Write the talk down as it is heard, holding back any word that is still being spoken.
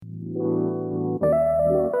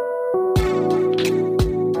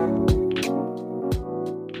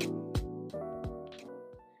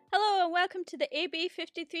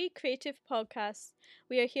AB53 Creative Podcast.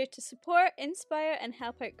 We are here to support, inspire, and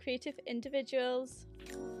help out creative individuals.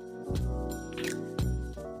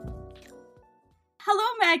 Hello,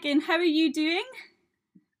 Megan. How are you doing?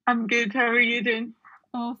 I'm good. How are you doing?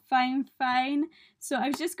 Oh, fine. So I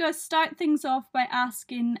was just going to start things off by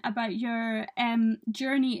asking about your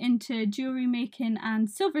journey into jewellery making and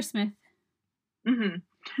silversmith.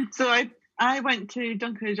 So I went to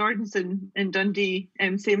Duncan Jordanson in Dundee,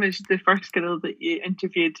 same as the first girl that you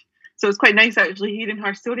interviewed. So it's quite nice actually hearing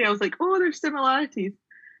her story. I was like, oh, there's similarities.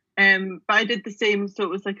 But I did the same. So it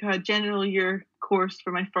was like a general year course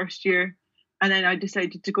for my first year. And then I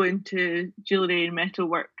decided to go into jewellery and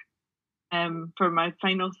metalwork for my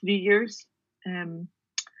final 3 years. I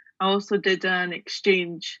also did an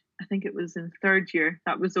exchange, I think it was in third year,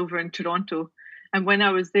 that was over in Toronto. And when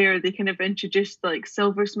I was there, they kind of introduced like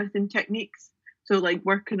silversmithing techniques. So like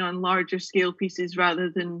working on larger scale pieces rather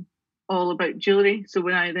than all about jewellery. So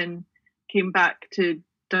when I then came back to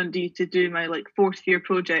Dundee to do my like fourth year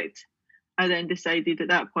project, I then decided at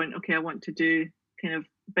that point, okay, I want to do kind of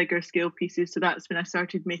bigger scale pieces. So that's when I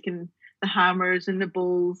started making the hammers and the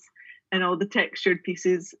bowls and all the textured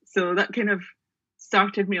pieces. So that kind of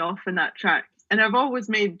started me off in that track. And I've always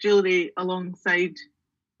made jewellery alongside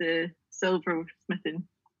the silversmithing.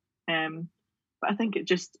 But I think it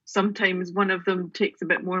just sometimes one of them takes a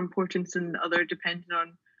bit more importance than the other, depending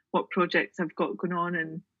on what projects I've got going on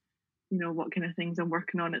and, you know, what kind of things I'm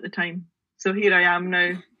working on at the time. So here I am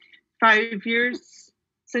now, 5 years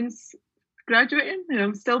since graduating, and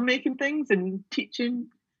I'm still making things and teaching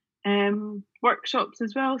workshops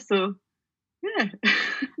as well. So yeah.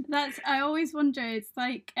 I always wonder, it's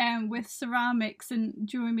like with ceramics and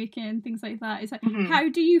jewelry making and things like that, it's like how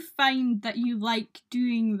do you find that you like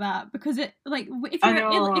doing that? Because it, like,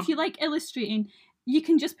 if you like illustrating, you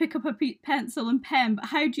can just pick up a pencil and pen, but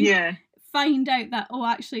how do you find out that, oh,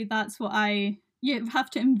 actually that's what you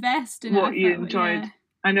have to invest in what you enjoyed?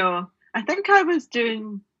 I know. I think I was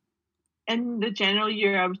doing, in the general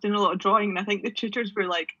year, I was doing a lot of drawing, and I think the tutors were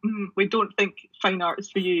like, we don't think fine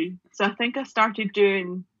art's for you. So I think I started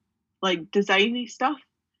doing like designy stuff,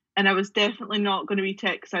 and I was definitely not going to be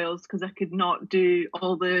textiles because I could not do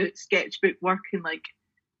all the sketchbook work, and like,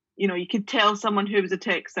 you know, you could tell someone who was a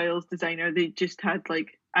textiles designer, they just had like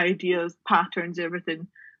ideas, patterns, everything.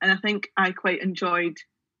 And I think I quite enjoyed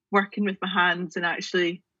working with my hands and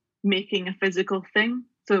actually making a physical thing,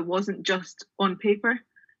 so it wasn't just on paper.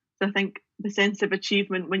 So I think the sense of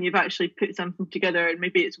achievement when you've actually put something together, and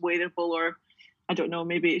maybe it's wearable, or I don't know,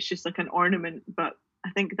 maybe it's just like an ornament, but I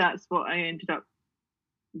think that's what I ended up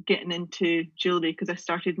getting into jewellery, because I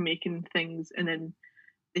started making things, and then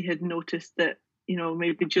they had noticed that, you know,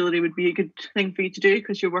 maybe jewellery would be a good thing for you to do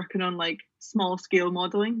because you're working on like small scale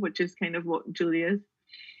modelling, which is kind of what jewellery is.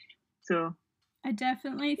 So I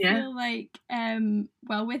definitely feel like,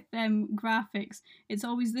 with graphics, it's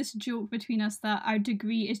always this joke between us that our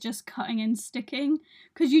degree is just cutting and sticking,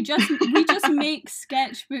 because we just make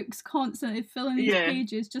sketchbooks constantly, filling these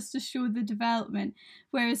pages just to show the development.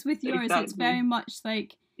 Whereas with yours, it's very much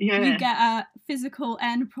like you get a physical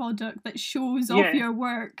end product that shows off your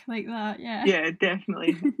work like that. Yeah,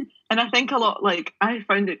 definitely. And I think a lot, like, I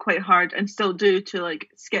found it quite hard, and still do, to like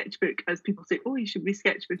sketchbook, as people say, oh, you should be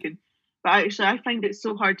sketchbooking. But actually, I find it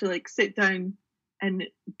so hard to like sit down and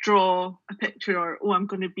draw a picture, or, oh, I'm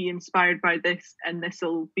going to be inspired by this, and this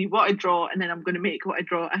will be what I draw, and then I'm going to make what I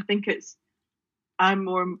draw. I think I'm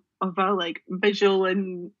more of a like visual,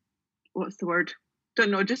 and what's the word?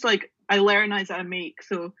 Don't know, just like I learn as I make.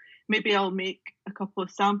 So maybe I'll make a couple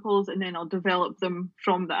of samples, and then I'll develop them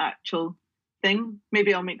from the actual thing.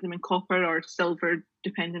 Maybe I'll make them in copper or silver,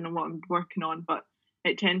 depending on what I'm working on. But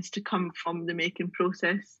it tends to come from the making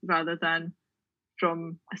process rather than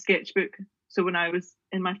from a sketchbook. So when I was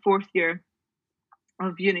in my fourth year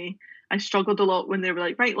of uni, I struggled a lot when they were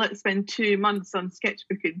like, right, let's spend 2 months on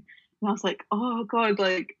sketchbooking. And I was like, oh God,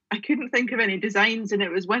 like I couldn't think of any designs. And it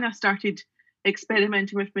was when I started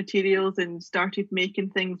experimenting with materials and started making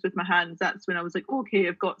things with my hands, that's when I was like, okay,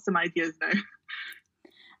 I've got some ideas now.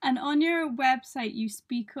 And on your website, you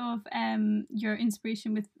speak of your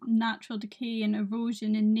inspiration with natural decay and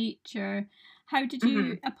erosion in nature. How did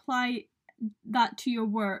you apply that to your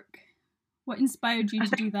work? What inspired you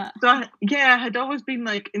to do that? So I had always been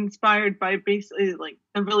like inspired by basically like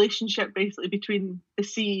a relationship basically between the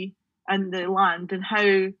sea and the land, and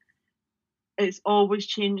how it's always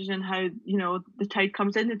changing, and how, you know, the tide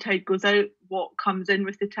comes in, the tide goes out, what comes in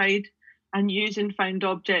with the tide, and using found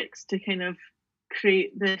objects to kind of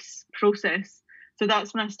create this process. So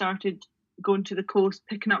that's when I started going to the coast,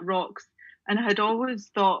 picking up rocks, and I had always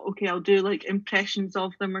thought, okay, I'll do like impressions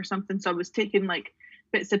of them or something. So I was taking like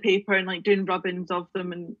bits of paper and like doing rubbings of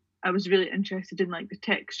them, and I was really interested in like the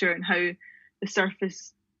texture and how the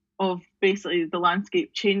surface of basically the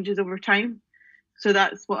landscape changes over time. So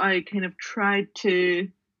that's what I kind of tried to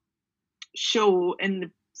show in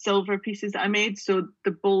the silver pieces that I made. So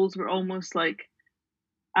the bowls were almost like,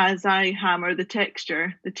 as I hammer the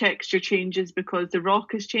texture changes because the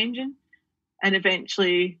rock is changing, and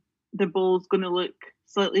eventually the bowl's going to look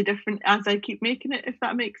slightly different as I keep making it, if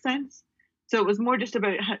that makes sense. So it was more just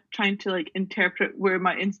about trying to like interpret where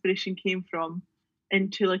my inspiration came from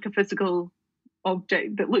into like a physical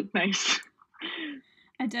object that looked nice.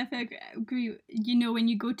 I definitely agree. You know, when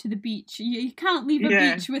you go to the beach, you can't leave a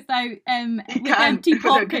beach without with empty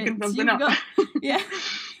pockets. You've got, yeah.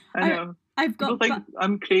 I know. I've got. People think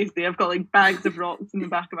I'm crazy. I've got like bags of rocks in the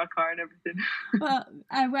back of my car and everything. Well,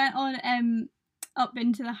 I went on up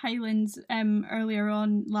into the Highlands earlier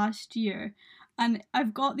on last year, and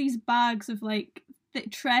I've got these bags of like the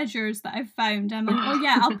treasures that I've found. I'm like, oh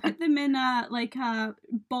yeah, I'll put them in a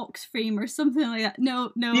box frame or something like that.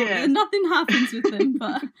 No, nothing happens with them.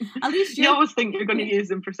 But at least you always think you're going to use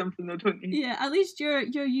them for something, though, don't you? Yeah, at least you're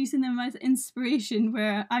using them as inspiration,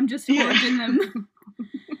 where I'm just hoarding them.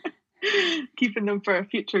 Keeping them for a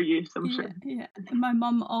future use, I'm sure. Yeah. My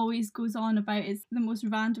mum always goes on about it's the most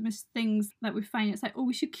randomest things that we find. It's like, oh,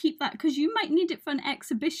 we should keep that because you might need it for an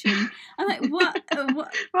exhibition. I'm like, what?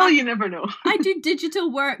 Well, you never know. I do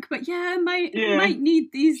digital work, but I might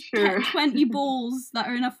need these 20 bowls that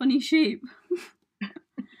are in a funny shape.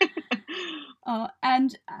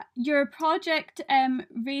 And your project,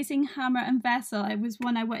 Raising Hammer and Vessel, it was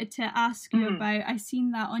one I wanted to ask you about. I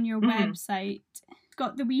seen that on your website.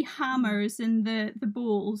 Got the wee hammers and the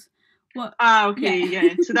bowls. What? Okay,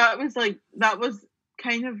 yeah. So that was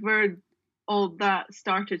kind of where all that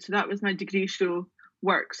started. So that was my degree show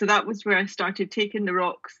work. So that was where I started taking the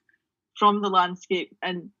rocks from the landscape,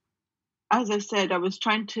 and as I said, I was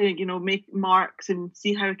trying to make marks and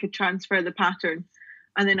see how I could transfer the pattern.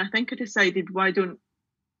 And then I think I decided, why don't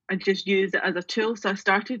I just use it as a tool? So I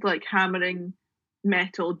started like hammering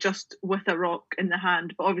metal just with a rock in the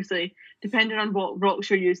hand, but obviously depending on what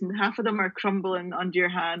rocks you're using, half of them are crumbling under your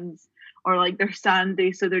hands, or like they're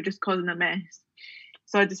sandy, so they're just causing a mess.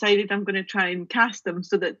 So I decided I'm going to try and cast them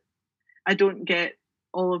so that I don't get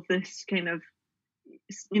all of this kind of,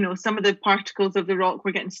 some of the particles of the rock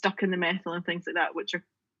were getting stuck in the metal and things like that, which are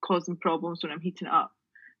causing problems when I'm heating it up.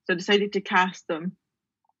 So I decided to cast them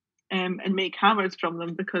and make hammers from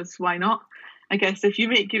them, because why not? I guess if you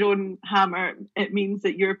make your own hammer, it means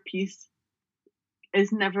that your piece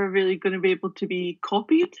is never really going to be able to be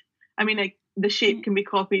copied. I mean, the shape can be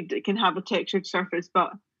copied, it can have a textured surface,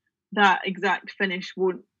 but that exact finish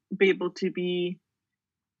won't be able to be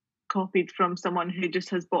copied from someone who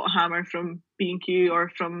just has bought a hammer from B&Q or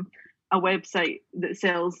from a website that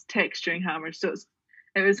sells texturing hammers. So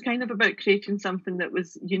it was kind of about creating something that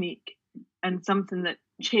was unique and something that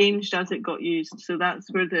changed as it got used. So that's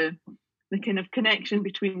where the kind of connection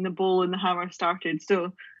between the bowl and the hammer started.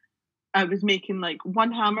 So I was making like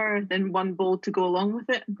one hammer, then one bowl to go along with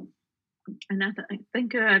it. And I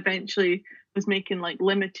think I eventually was making like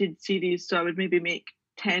limited series. So I would maybe make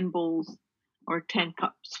 10 bowls or 10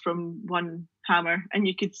 cups from one hammer. And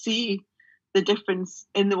you could see the difference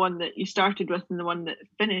in the one that you started with and the one that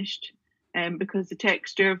finished, because the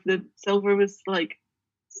texture of the silver was like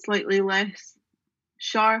slightly less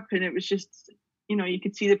sharp, and it was just, you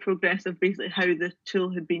could see the progress of basically how the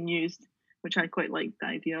tool had been used, which I quite liked the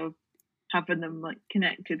idea of having them like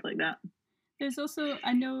connected like that. There's also,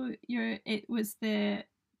 I know it was the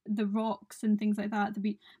rocks and things like that at the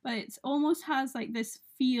beach, but it almost has like this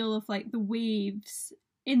feel of like the waves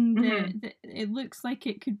in the it looks like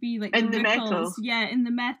it could be like in the metal. Yeah, in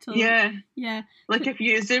the metal. Yeah. Like So, if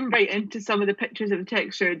you zoom right into some of the pictures of the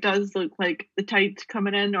texture, it does look like the tide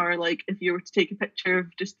coming in, or like if you were to take a picture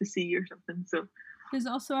of just the sea or something. So there's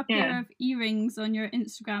also a pair of earrings on your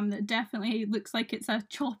Instagram that definitely looks like it's a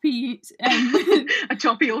choppy a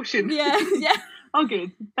choppy ocean. Yeah. Oh,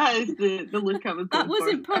 good. That is the look I was going That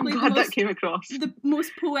wasn't for. probably I'm glad that came across. The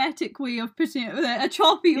most poetic way of putting it, with a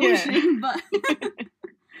choppy ocean, but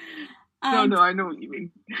no, I know what you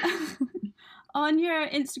mean. On your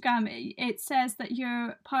Instagram, it says that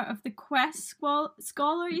you're part of the Quest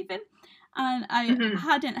Scholar even, and I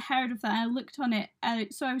hadn't heard of that. I looked on it,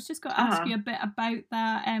 so I was just going to ask you a bit about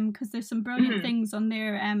that, because there's some brilliant things on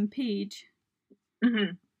their page.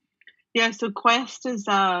 Yeah, so Quest is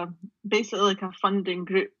basically like a funding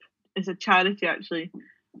group. It's a charity actually,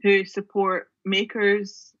 who support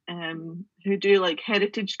makers who do like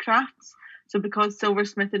heritage crafts. So because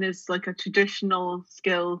silversmithing is like a traditional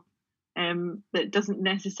skill that doesn't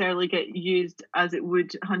necessarily get used as it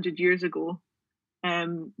would 100 years ago,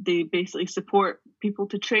 they basically support people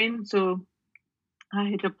to train. So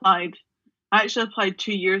I actually applied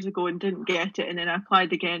 2 years ago and didn't get it, and then I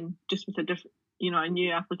applied again just with a different, a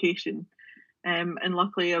new application, and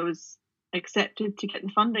luckily I was accepted to get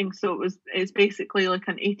the funding. So it's basically like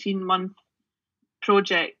an 18-month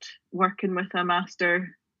project working with a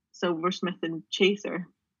master silversmith and chaser,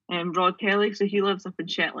 Rod Kelly. So he lives up in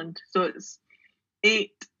Shetland. So it's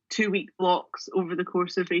 8 2-week blocks over the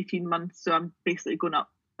course of 18 months. So I'm basically going up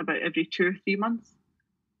about every 2 or 3 months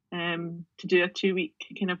to do a 2-week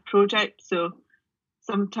kind of project. So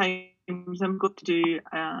sometimes I'm going to do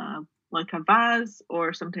like a vase,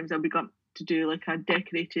 or sometimes I'll be going to do like a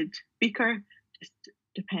decorated beaker. Just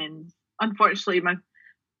depends. Unfortunately,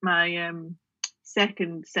 my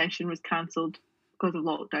second session was cancelled because of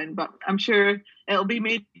lockdown, but I'm sure it'll be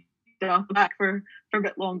made back for a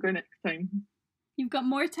bit longer next time. You've got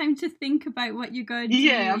more time to think about what you're going to do.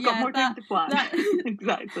 Yeah, I've got more time to plan.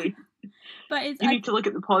 Exactly. But you need to look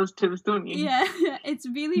at the positives, don't you? Yeah, it's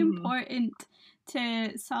really important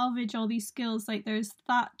to salvage all these skills. Like there's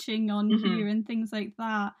thatching on here and things like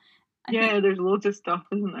that. I think, there's loads of stuff,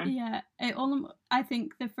 isn't there? Yeah, I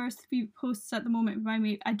think the first few posts at the moment remind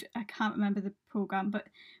me, I can't remember the program, but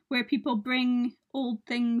where people bring old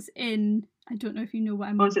things in. I don't know if you know what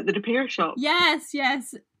I mean. Oh, is it the repair shop? Yes.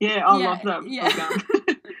 Yeah, I love that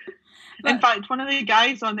program. In fact, one of the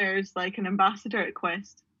guys on there is like an ambassador at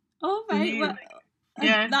Quest. Oh, right. Well,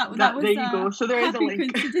 that was there you go. So there is a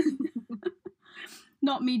link.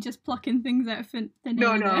 Not me just plucking things out of thin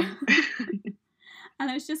air. No. And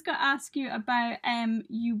I was just going to ask you about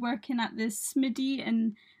you working at this Smiddy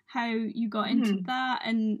and how you got into that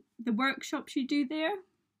and the workshops you do there.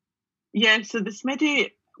 Yeah, so the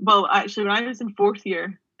Smiddy, well, actually, when I was in 4th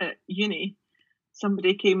year at uni,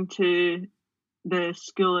 somebody came to the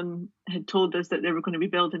school and had told us that they were going to be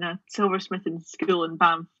building a silversmithing school in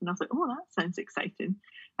Banff. And I was like, oh, that sounds exciting.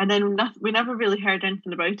 And then we never really heard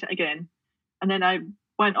anything about it again. And then I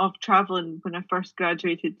went off travelling when I first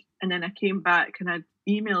graduated, and then I came back and I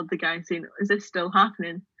emailed the guy saying, is this still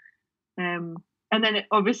happening? And then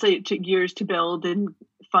it took years to build and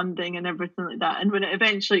funding and everything like that. And when it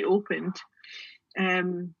eventually opened,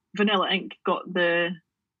 Vanilla Ink got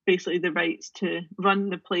basically the rights to run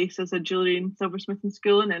the place as a jewellery and silversmithing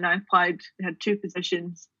school. And then I applied. They had 2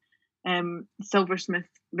 positions, silversmith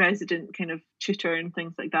resident kind of tutor and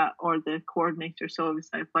things like that, or the coordinator. So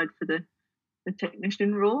obviously I applied for the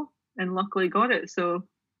technician role and luckily got it. So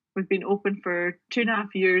we've been open for 2.5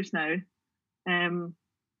 years now.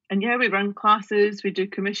 And yeah, we run classes, we do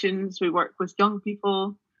commissions, we work with young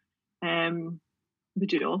people, we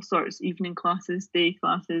do all sorts, evening classes, day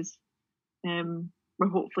classes. We're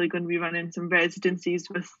hopefully going to be running some residencies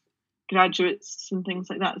with graduates and things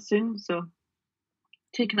like that soon. So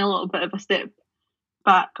taking a little bit of a step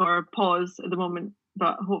back or a pause at the moment,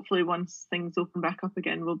 but hopefully once things open back up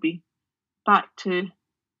again, we'll be back to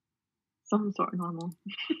some sort of normal.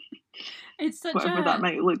 It's such whatever that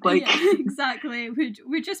might look like. Yeah, exactly.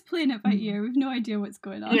 We're just playing it by ear. We've no idea what's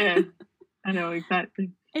going on. Yeah, I know, exactly.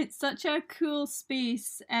 It's such a cool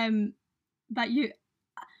space that you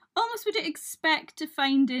almost would expect to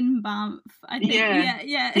find in Banff. I think.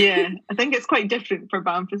 Yeah. I think it's quite different for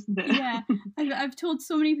Banff, isn't it? Yeah, I've told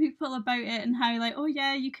so many people about it and how like, oh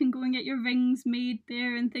yeah, you can go and get your rings made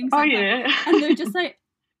there and things like that. And they're just like,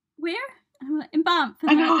 where? I'm like, in Banff.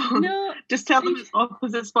 I know. Like, no. Just tell them it's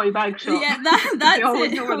opposite Spotty Bag Shop. Yeah, that's they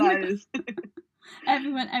always know where that is.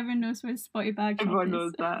 Everyone knows where Spotty Bag Shop is. Everyone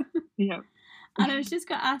knows that. Yeah. And I was just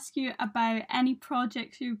going to ask you about any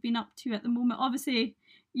projects you've been up to at the moment. Obviously,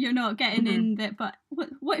 you're not getting in that, but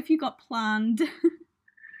what have you got planned?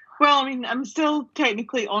 Well, I mean, I'm still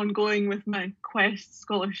technically ongoing with my Quest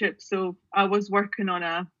scholarship. So I was working on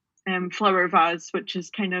a flower vase, which is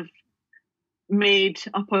kind of made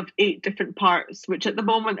up of 8 different parts, which at the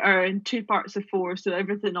moment are in 2 parts of 4, so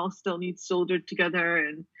everything all still needs soldered together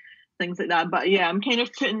and things like that. But yeah, I'm kind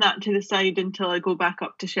of putting that to the side until I go back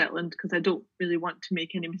up to Shetland, because I don't really want to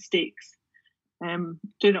make any mistakes doing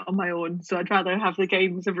it on my own. So I'd rather have the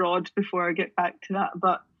guidance of Rod before I get back to that.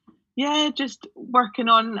 But yeah, just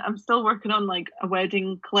I'm still working on like a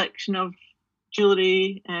wedding collection of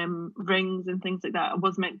jewellery, rings and things like that. I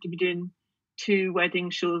was meant to be doing 2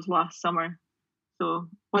 wedding shows last summer. So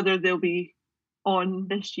whether they'll be on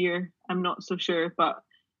this year, I'm not so sure. But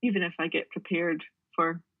even if I get prepared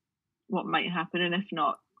for what might happen, and if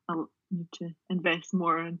not, I'll need to invest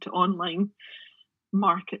more into online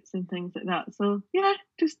markets and things like that. So yeah,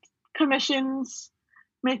 just commissions,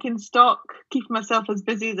 making stock, keeping myself as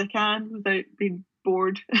busy as I can without being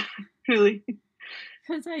bored, really.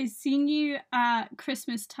 Because I seen you at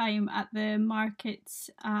Christmas time at the markets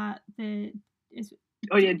at the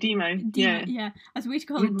Oh yeah, D-Mouth. Yeah. I was waiting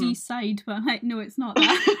to call it D-side, but I'm like, no, it's not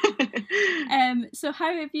that. So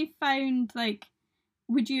how have you found, like,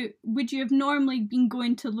 would you have normally been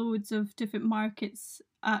going to loads of different markets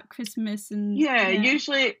at Christmas? And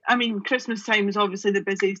usually, I mean, Christmas time is obviously the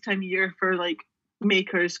busiest time of year for like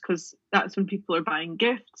makers, because that's when people are buying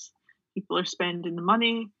gifts, people are spending the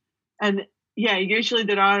money, and usually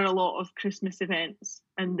there are a lot of Christmas events,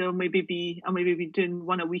 and I'll maybe be doing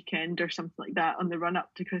one a weekend or something like that on the run up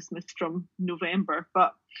to Christmas from November.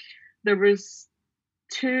 But there was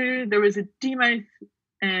a D-Mouth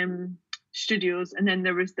studios, and then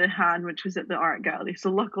there was the Han, which was at the art gallery.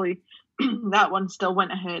 So luckily that one still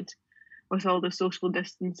went ahead with all the social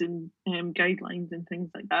distancing guidelines and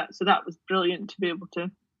things like that. So that was brilliant to be able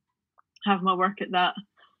to have my work at that.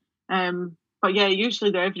 But yeah,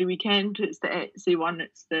 usually they're every weekend. It's the Etsy one,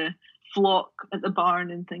 it's the Flock at the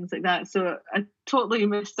barn and things like that. So I totally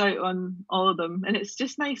missed out on all of them. And it's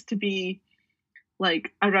just nice to be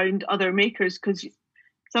like around other makers, because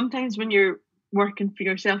sometimes when you're working for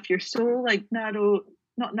yourself, you're so like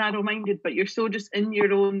not narrow-minded, but you're so just in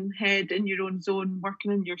your own head, in your own zone,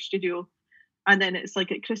 working in your studio. And then it's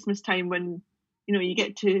like at Christmas time when, you know, you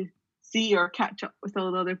get to see or catch up with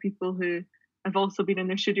all the other people who have also been in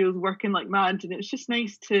their studios working like mad. And it's just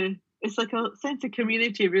nice it's like a sense of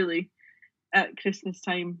community really at Christmas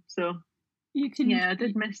time. So I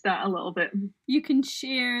did miss that a little bit. You can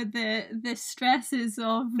share the stresses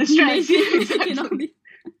of making all these.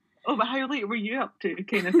 Oh, but how late were you up to,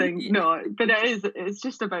 kind of thing? No, but it's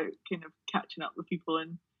just about kind of catching up with people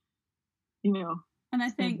and, you know. And I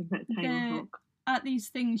think at these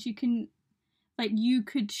things you can, like, you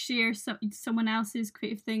could share someone else's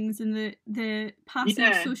creative things, and the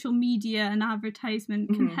passive social media and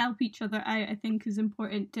advertisement can help each other out. I think is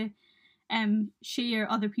important to share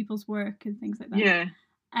other people's work and things like that. Yeah.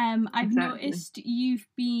 I've noticed you've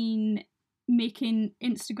been making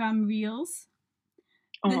Instagram reels.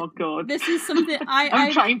 Oh God! This is something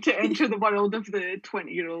I'm trying to enter the world of the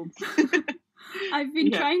 20-year-olds. I've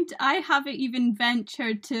been trying to. I haven't even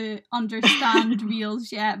ventured to understand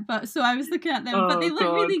reels yet, but so I was looking at them, but they look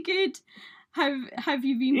really good. How have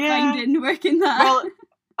you been finding working that? Well,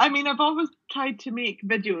 I mean, I've always tried to make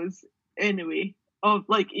videos anyway. Of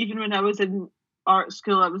like, even when I was in art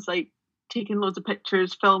school, I was like taking loads of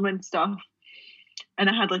pictures, filming stuff, and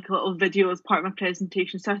I had like a little video as part of my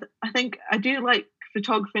presentation. So I think I do like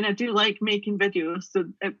photography, and I do like making videos. So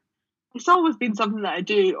it's always been something that I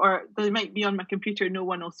do, or they might be on my computer, no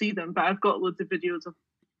one will see them, but I've got loads of videos of,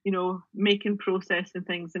 you know, making process and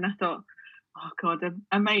things. And I thought, oh God,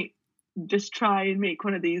 I might just try and make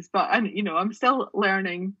one of these, but I'm still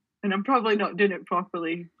learning, and I'm probably not doing it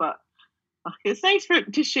properly, but it's nice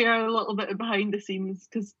to share a little bit of behind the scenes,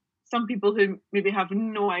 because some people who maybe have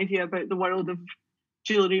no idea about the world of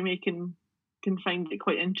jewellery making can find it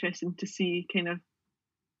quite interesting to see kind of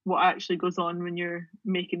what actually goes on when you're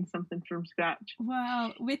making something from scratch.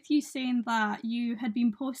 Well, with you saying that, you had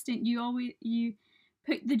been posting, you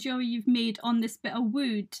put the jewellery you've made on this bit of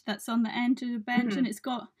wood that's on the end of the bench, and it's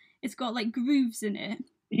got like grooves in it.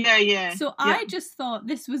 Yeah. So I just thought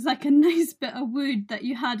this was like a nice bit of wood that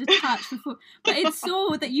you had attached before, but it's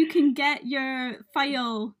so that you can get your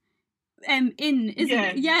file in, isn't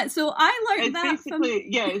it? Yeah. So I learned that basically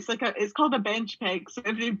it's called a bench peg. So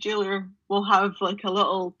every jeweler will have like a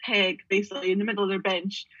little peg basically in the middle of their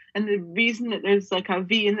bench, and the reason that there's like a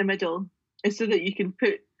V in the middle is so that you can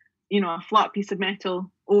put, you know, a flat piece of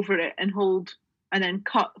metal over it and hold, and then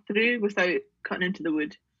cut through without cutting into the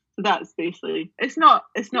wood. So that's basically, it's not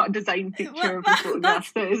a design feature of the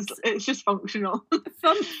photograph. It's just functional.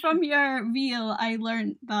 From your reel, I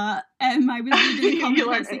learned that. I was reading the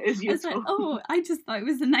comments. It is useful. I was like, I just thought it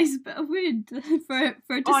was a nice bit of wood for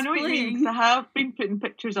displaying. Oh, I know what you mean, 'cause I have been putting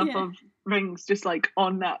pictures up of rings just like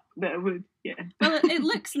on that bit of wood. Yeah. Well, it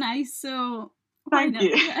looks nice, so thank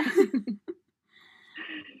you. Yeah.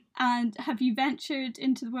 And have you ventured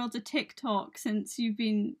into the world of TikTok since you've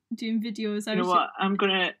been doing videos? You know what? I'm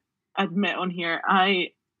going to admit on here,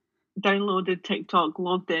 I downloaded TikTok,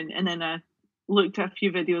 logged in, and then I looked at a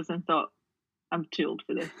few videos and thought, I'm too old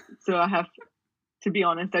for this. So I have, to be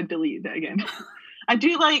honest, I deleted it again. I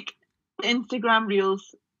do like Instagram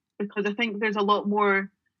Reels, because I think there's a lot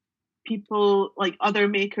more people, like other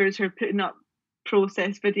makers, who are putting up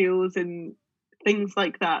process videos and things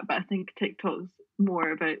like that. But I think TikTok's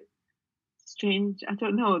more about strange, I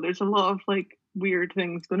don't know, there's a lot of like weird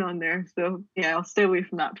things going on there. So yeah, I'll stay away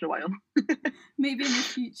from that for a while. Maybe in the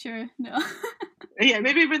future. No. Yeah,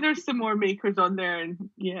 maybe when there's some more makers on there, and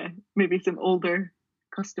yeah, maybe some older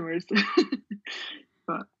customers.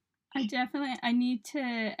 But I need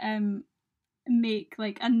to make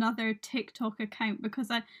like another TikTok account,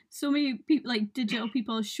 because so many people, like digital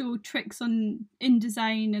people, show tricks on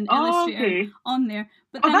InDesign and Illustrator on there,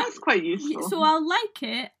 but then that's quite useful. So I'll like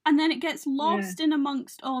it, and then it gets lost in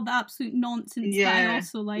amongst all the absolute nonsense that I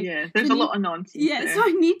also like. Yeah, there's a lot of nonsense. Yeah, there. So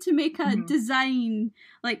I need to make a design,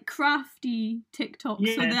 like crafty TikTok,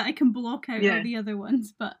 so that I can block out all the other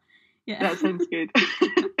ones. But yeah, that sounds good.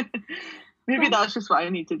 Maybe that's just what I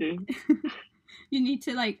need to do. You need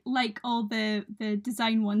to like all the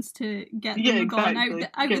design ones to get them gone out of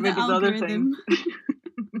the algorithm.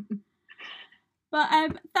 But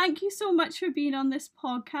thank you so much for being on this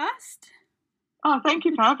podcast. Oh, thank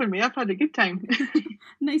you for having me. I've had a good time.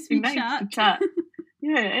 Nice to chat.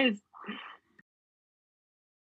 Yeah, it is.